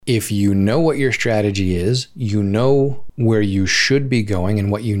If you know what your strategy is, you know where you should be going and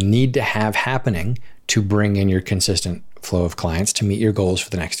what you need to have happening to bring in your consistent flow of clients to meet your goals for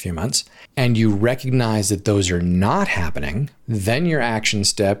the next few months, and you recognize that those are not happening, then your action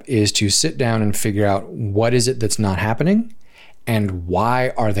step is to sit down and figure out what is it that's not happening and why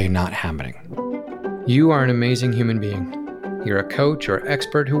are they not happening. You are an amazing human being. You're a coach or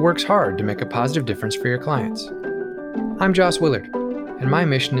expert who works hard to make a positive difference for your clients. I'm Joss Willard, and my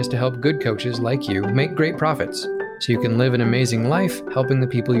mission is to help good coaches like you make great profits so you can live an amazing life helping the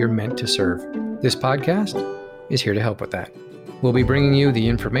people you're meant to serve. This podcast is here to help with that. We'll be bringing you the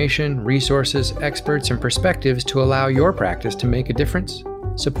information, resources, experts, and perspectives to allow your practice to make a difference,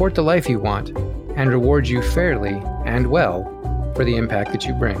 support the life you want, and reward you fairly and well for the impact that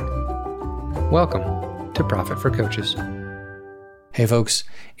you bring. Welcome to Profit for Coaches. Hey folks,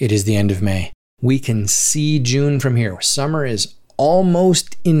 it is the end of May. We can see June from here. Summer is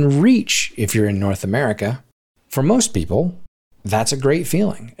almost in reach if you're in North America. For most people, that's a great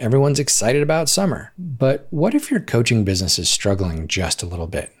feeling. Everyone's excited about summer. But what if your coaching business is struggling just a little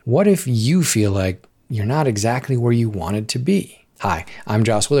bit? What if you feel like you're not exactly where you wanted to be? Hi, I'm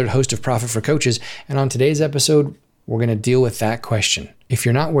Joss Willard, host of Profit for Coaches, and on today's episode, we're going to deal with that question. If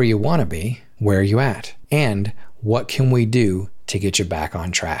you're not where you want to be, where are you at? And what can we do to get you back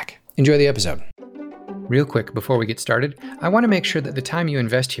on track? Enjoy the episode. Real quick, before we get started, I want to make sure that the time you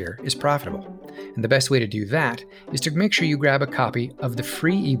invest here is profitable. And the best way to do that is to make sure you grab a copy of the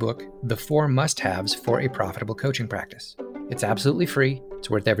free ebook, The 4 Must-Haves for a Profitable Coaching Practice. It's absolutely free. It's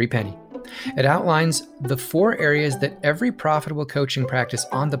worth every penny. It outlines the 4 areas that every profitable coaching practice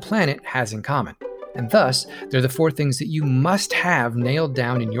on the planet has in common. And thus, they're the 4 things that you must have nailed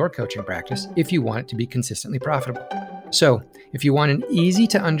down in your coaching practice if you want it to be consistently profitable. So, if you want an easy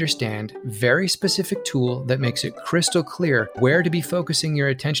to understand, very specific tool that makes it crystal clear where to be focusing your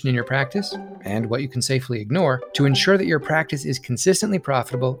attention in your practice and what you can safely ignore to ensure that your practice is consistently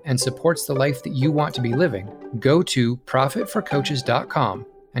profitable and supports the life that you want to be living, go to profitforcoaches.com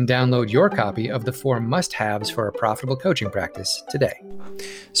and download your copy of the 4 must-haves for a profitable coaching practice today.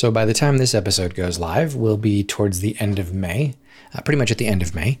 So by the time this episode goes live, we'll be towards the end of May, pretty much at the end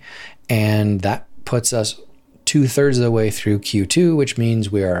of May, and that puts us 2/3 of the way through Q2, which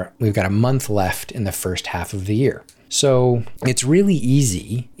means we've got a month left in the first half of the year. So it's really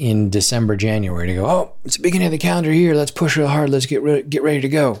easy in December, January to go, oh, it's the beginning of the calendar year. Let's push real hard. Let's get ready to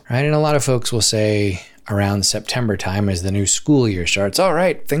go. Right? And a lot of folks will say around September time as the new school year starts, all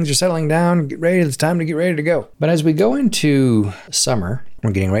right, things are settling down. Get ready. It's time to get ready to go. But as we go into summer,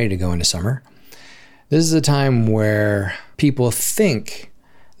 we're getting ready to go into summer. This is a time where people think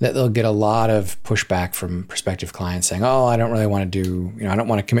that they'll get a lot of pushback from prospective clients saying, oh, I don't really want to do, I don't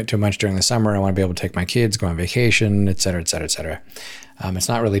want to commit too much during the summer. I want to be able to take my kids, go on vacation, et cetera, et cetera, et cetera. It's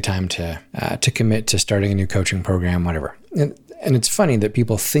not really time to commit to starting a new coaching program, whatever. And it's funny that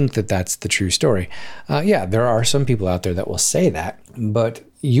people think that that's the true story. Yeah, there are some people out there that will say that, but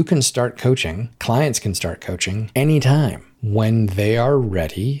you can start coaching, clients can start coaching anytime when they are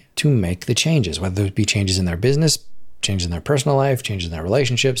ready to make the changes, whether it be changes in their business, changes in their personal life, changes in their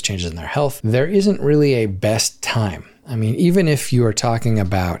relationships, changes in their health. There isn't really a best time. I mean, even if you are talking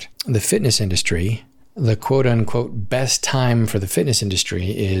about the fitness industry, the quote unquote best time for the fitness industry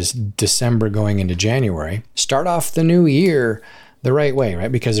is December going into January. Start off the new year the right way,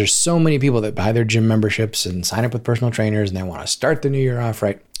 right? Because there's so many people that buy their gym memberships and sign up with personal trainers and they want to start the new year off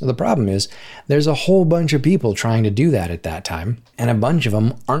right. Well, the problem is there's a whole bunch of people trying to do that at that time, and a bunch of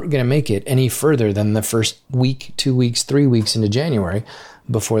them aren't going to make it any further than the first week, 2 weeks, 3 weeks into January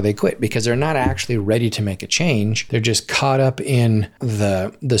before they quit because they're not actually ready to make a change. They're just caught up in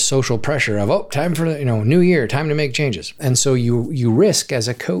the social pressure of, oh, time for new year, time to make changes. And so you risk as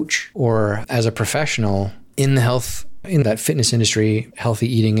a coach or as a professional in that fitness industry, healthy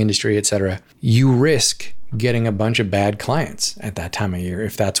eating industry, et cetera, you risk getting a bunch of bad clients at that time of year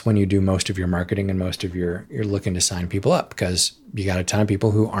if that's when you do most of your marketing and most of you're looking to sign people up because you got a ton of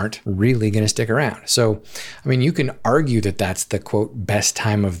people who aren't really going to stick around. So, I mean, you can argue that that's the quote best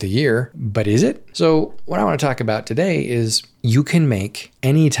time of the year, but is it? So what I want to talk about today is you can make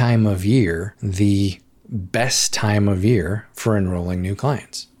any time of year the best time of year for enrolling new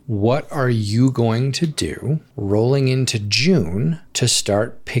clients. What are you going to do rolling into June to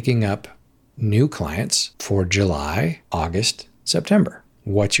start picking up new clients for July, August, September?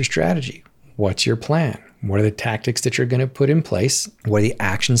 What's your strategy? What's your plan? What are the tactics that you're going to put in place? What are the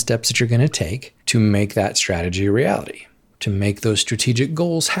action steps that you're going to take to make that strategy a reality, to make those strategic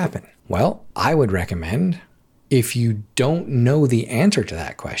goals happen? Well, I would recommend, if you don't know the answer to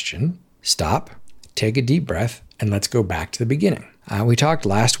that question, stop, take a deep breath, and let's go back to the beginning. We talked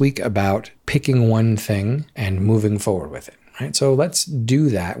last week about picking one thing and moving forward with it, right? So let's do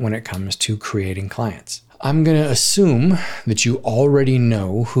that when it comes to creating clients. I'm going to assume that you already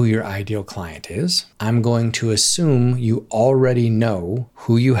know who your ideal client is. I'm going to assume you already know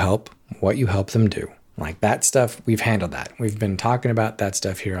who you help, what you help them do. Like that stuff, we've handled that. We've been talking about that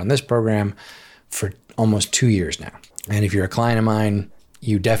stuff here on this program for almost 2 years now. And if you're a client of mine,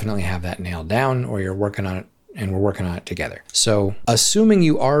 you definitely have that nailed down, or you're working on it and we're working on it together. So assuming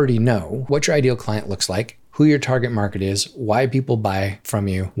you already know what your ideal client looks like, who your target market is, why people buy from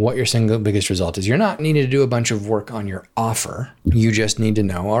you, what your single biggest result is. You're not needing to do a bunch of work on your offer. You just need to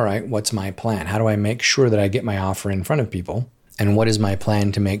know, all right, what's my plan? How do I make sure that I get my offer in front of people? And what is my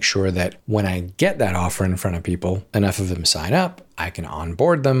plan to make sure that when I get that offer in front of people, enough of them sign up, I can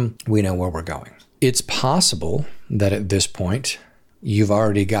onboard them, we know where we're going. It's possible that at this point, you've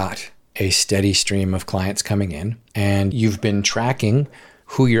already got a steady stream of clients coming in, and you've been tracking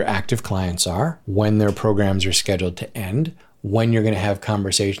who your active clients are, when their programs are scheduled to end, when you're going to have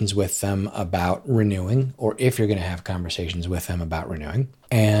conversations with them about renewing, or if you're going to have conversations with them about renewing,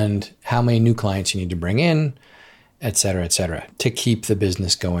 and how many new clients you need to bring in, et cetera, to keep the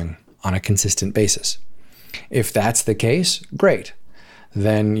business going on a consistent basis. If that's the case, great.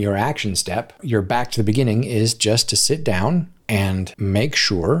 Then your action step, your back to the beginning, is just to sit down and make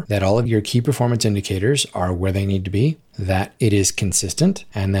sure that all of your key performance indicators are where they need to be, that it is consistent,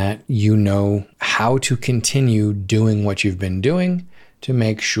 and that you know how to continue doing what you've been doing to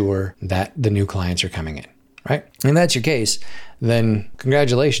make sure that the new clients are coming in, right? And that's your case, then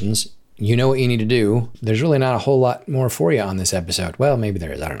congratulations. You know what you need to do. There's really not a whole lot more for you on this episode. Well, maybe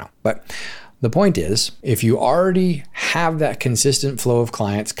there is, I don't know. But the point is, if you already have that consistent flow of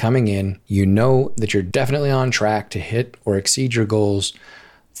clients coming in, you know that you're definitely on track to hit or exceed your goals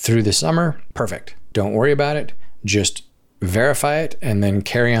through the summer, perfect. Don't worry about it. Just verify it and then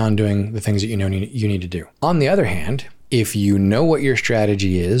carry on doing the things that you know you need to do. On the other hand, if you know what your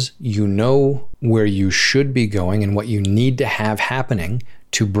strategy is, you know where you should be going and what you need to have happening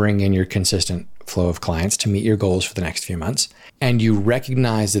to bring in your consistent flow of clients to meet your goals for the next few months, and you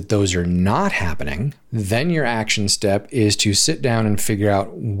recognize that those are not happening, then your action step is to sit down and figure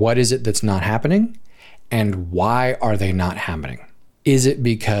out what is it that's not happening and why are they not happening? Is it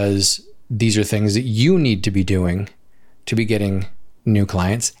because these are things that you need to be doing to be getting new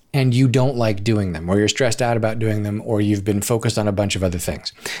clients and you don't like doing them, or you're stressed out about doing them, or you've been focused on a bunch of other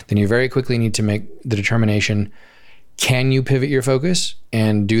things? Then you very quickly need to make the determination, can you pivot your focus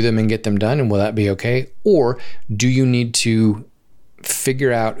and do them and get them done? And will that be okay? Or do you need to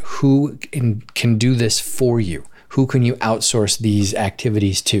figure out who can do this for you? Who can you outsource these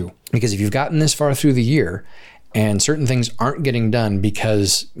activities to? Because if you've gotten this far through the year and certain things aren't getting done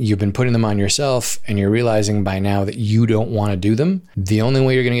because you've been putting them on yourself and you're realizing by now that you don't want to do them, the only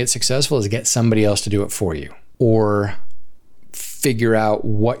way you're going to get successful is get somebody else to do it for you, or figure out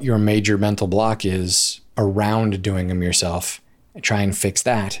what your major mental block is around doing them yourself and try and fix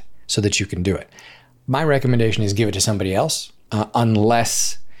that so that you can do it. My recommendation is give it to somebody else,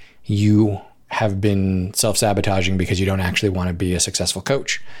 unless you have been self-sabotaging because you don't actually want to be a successful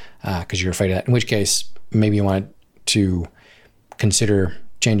coach, because you're afraid of that, in which case maybe you want to consider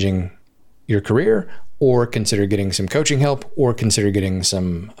changing your career, or consider getting some coaching help, or consider getting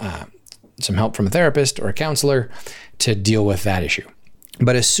some help from a therapist or a counselor to deal with that issue.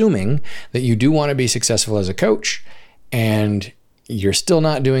 But assuming that you do want to be successful as a coach and you're still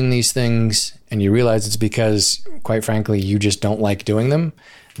not doing these things and you realize it's because, quite frankly, you just don't like doing them,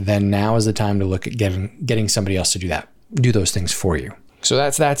 then now is the time to look at getting somebody else to do those things for you. So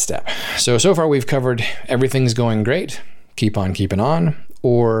that's that step. So far we've covered everything's going great, keep on keeping on,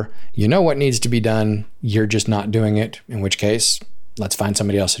 or you know what needs to be done, you're just not doing it, in which case, let's find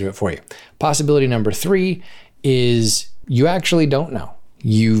somebody else to do it for you. Possibility number 3 is you actually don't know.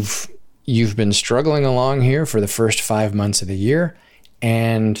 You've been struggling along here for the first 5 months of the year,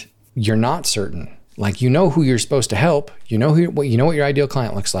 and you're not certain. Like, you know who you're supposed to help. You know what your ideal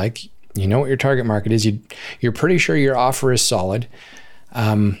client looks like. You know what your target market is. You're pretty sure your offer is solid.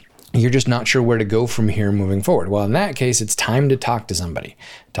 You're just not sure where to go from here moving forward. Well, in that case, it's time to talk to somebody.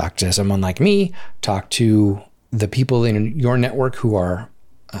 Talk to someone like me. Talk to the people in your network who are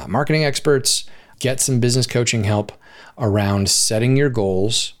marketing experts. Get some business coaching help around setting your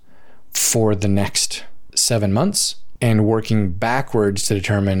goals for the next 7 months and working backwards to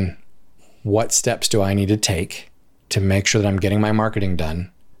determine what steps do I need to take to make sure that I'm getting my marketing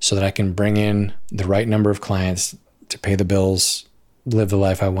done so that I can bring in the right number of clients to pay the bills, live the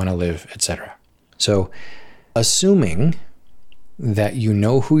life I want to live, etc. So assuming that you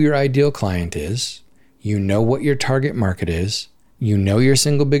know who your ideal client is, you know what your target market is, you know your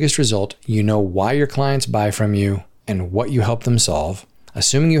single biggest result, you know why your clients buy from you and what you help them solve.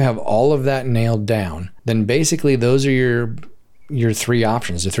 Assuming you have all of that nailed down, then basically those are your three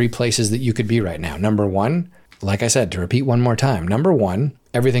options, the three places that you could be right now. Number one, like I said, to repeat one more time, number one,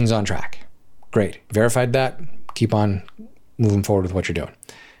 everything's on track. Great. Verified that. Keep on moving forward with what you're doing.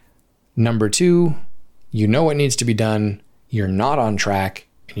 Number two, you know what needs to be done. You're not on track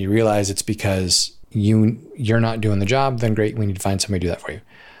and you realize it's because you're not doing the job. Then great. We need to find somebody to do that for you.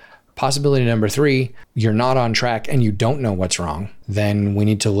 Possibility number three, you're not on track and you don't know what's wrong. Then we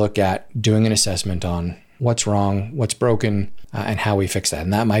need to look at doing an assessment on what's wrong, what's broken, and how we fix that.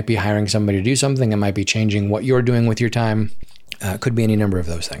 And that might be hiring somebody to do something. It might be changing what you're doing with your time. It could be any number of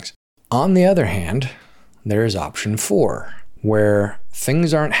those things. On the other hand, there is option 4, where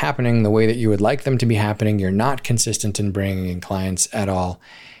things aren't happening the way that you would like them to be happening. You're not consistent in bringing in clients at all.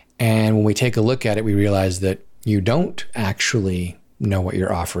 And when we take a look at it, we realize that you don't actually know what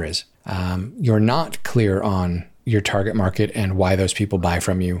your offer is. You're not clear on your target market and why those people buy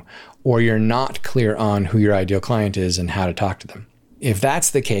from you, or you're not clear on who your ideal client is and how to talk to them. If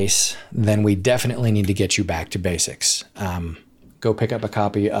that's the case, then we definitely need to get you back to basics. Go pick up a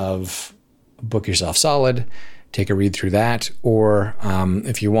copy of Book Yourself Solid, take a read through that, or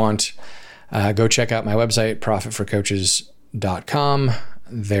if you want, go check out my website, profitforcoaches.com.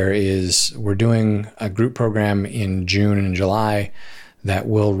 We're doing a group program in June and July that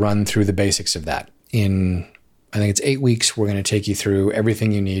will run through the basics of that. In, I think it's 8 weeks, we're going to take you through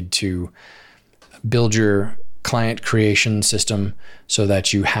everything you need to build your client creation system so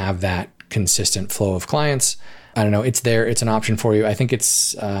that you have that consistent flow of clients. I don't know, it's there, it's an option for you. I think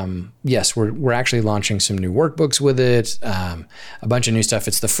it's, yes, we're actually launching some new workbooks with it, a bunch of new stuff.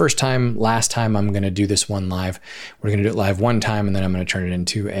 It's the last time I'm going to do this one live. We're going to do it live one time, and then I'm going to turn it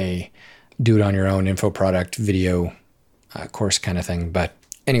into a do it on your own info product video course kind of thing. But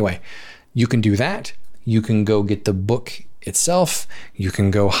anyway, you can do that. You can go get the book itself. You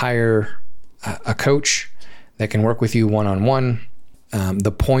can go hire a coach that can work with you one-on-one.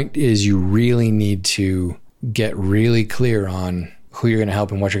 The point is you really need to get really clear on who you're going to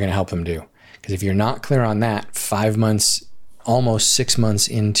help and what you're going to help them do. Because if you're not clear on that, 5 months, almost 6 months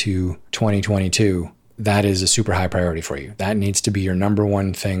into 2022, that is a super high priority for you. That needs to be your number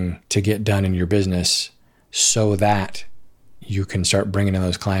one thing to get done in your business so that you can start bringing in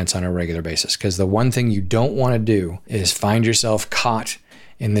those clients on a regular basis. Because the one thing you don't want to do is find yourself caught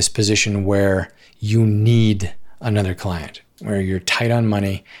in this position where you need another client, where you're tight on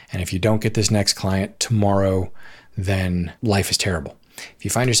money, and if you don't get this next client tomorrow, then life is terrible. If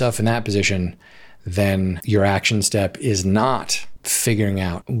you find yourself in that position, then your action step is not figuring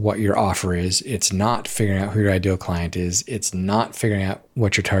out what your offer is. It's not figuring out who your ideal client is. It's not figuring out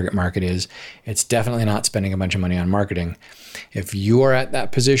what your target market is. It's definitely not spending a bunch of money on marketing. If you are at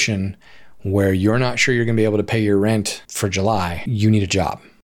that position where you're not sure you're going to be able to pay your rent for July, you need a job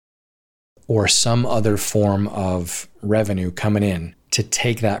or some other form of revenue coming in to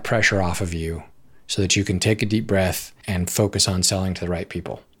take that pressure off of you so that you can take a deep breath and focus on selling to the right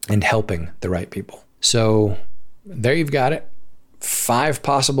people and helping the right people. So there you've got it. 5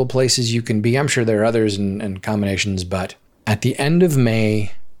 possible places you can be. I'm sure there are others and combinations, but at the end of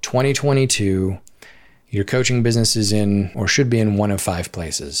May 2022, your coaching business is in or should be in one of 5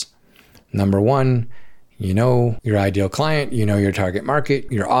 places. Number 1, you know your ideal client, you know your target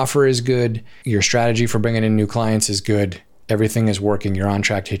market, your offer is good, your strategy for bringing in new clients is good, everything is working, you're on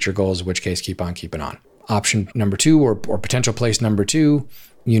track to hit your goals, in which case keep on keeping on. Option number 2 or potential place number 2,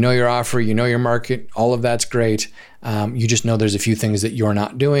 you know your offer, you know your market, all of that's great. You just know there's a few things that you're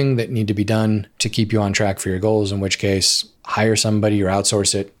not doing that need to be done to keep you on track for your goals, in which case hire somebody or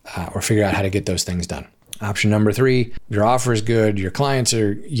outsource it or figure out how to get those things done. Option number 3, your offer is good, your clients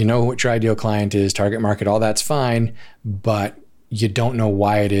are, you know what your ideal client is, target market, all that's fine, but you don't know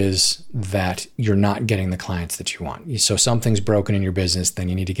why it is that you're not getting the clients that you want. So something's broken in your business, then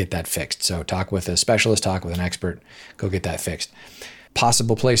you need to get that fixed. So talk with a specialist, talk with an expert, go get that fixed.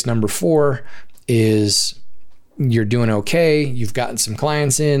 Possible place number 4 is you're doing okay, you've gotten some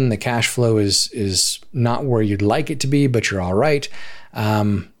clients in, the cash flow is not where you'd like it to be, but you're all right.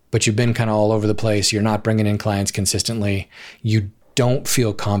 But you've been kind of all over the place. You're not bringing in clients consistently. You don't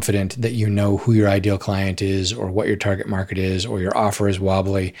feel confident that you know who your ideal client is or what your target market is, or your offer is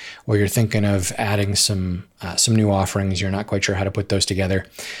wobbly, or you're thinking of adding some new offerings. You're not quite sure how to put those together.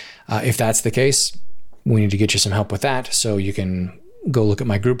 If that's the case, we need to get you some help with that. So you can go look at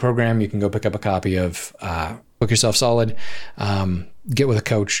my group program. You can go pick up a copy of Book Yourself Solid, get with a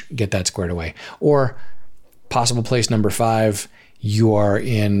coach, get that squared away. Or possible place number 5, you are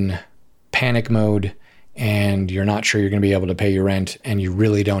in panic mode. and you're not sure you're going to be able to pay your rent, and you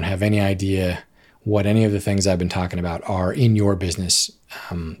really don't have any idea what any of the things I've been talking about are in your business,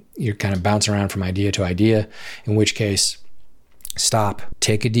 you're kind of bouncing around from idea to idea, in which case, stop,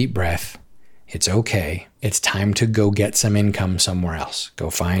 take a deep breath. It's okay. It's time to go get some income somewhere else. Go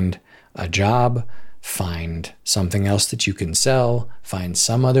find a job, find something else that you can sell, find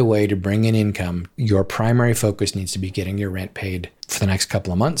some other way to bring in income. Your primary focus needs to be getting your rent paid for the next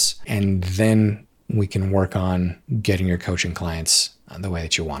couple of months, and then we can work on getting your coaching clients the way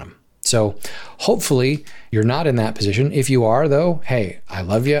that you want them. So hopefully you're not in that position. If you are, though, hey, I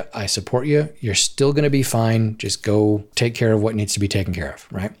love you. I support you. You're still going to be fine. Just go take care of what needs to be taken care of,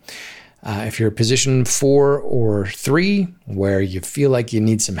 right? If you're position 4 or 3, where you feel like you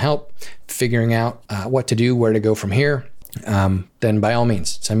need some help figuring out what to do, where to go from here, then by all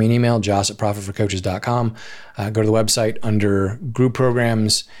means, send me an email, joss@profitforcoaches.com. Go to the website under group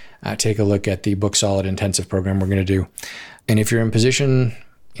programs, take a look at the Book Solid intensive program we're going to do. And if you're in position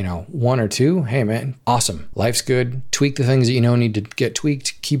 1 or 2, hey man, awesome. Life's good. Tweak the things that you know need to get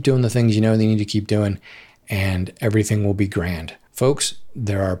tweaked. Keep doing the things you know they need to keep doing, and everything will be grand. Folks,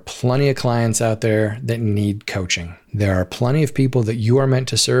 there are plenty of clients out there that need coaching. There are plenty of people that you are meant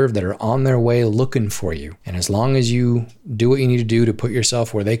to serve that are on their way looking for you. And as long as you do what you need to do to put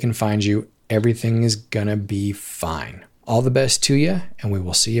yourself where they can find you, everything is gonna be fine. All the best to you, and we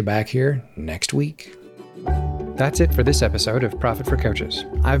will see you back here next week. That's it for this episode of Profit for Coaches.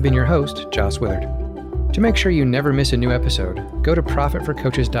 I've been your host, Joss Willard. To make sure you never miss a new episode, go to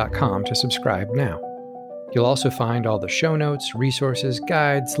profitforcoaches.com to subscribe now. You'll also find all the show notes, resources,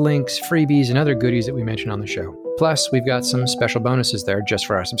 guides, links, freebies, and other goodies that we mention on the show. Plus, we've got some special bonuses there just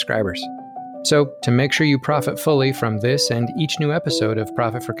for our subscribers. So, to make sure you profit fully from this and each new episode of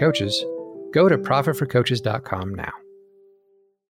Profit for Coaches, go to profitforcoaches.com now.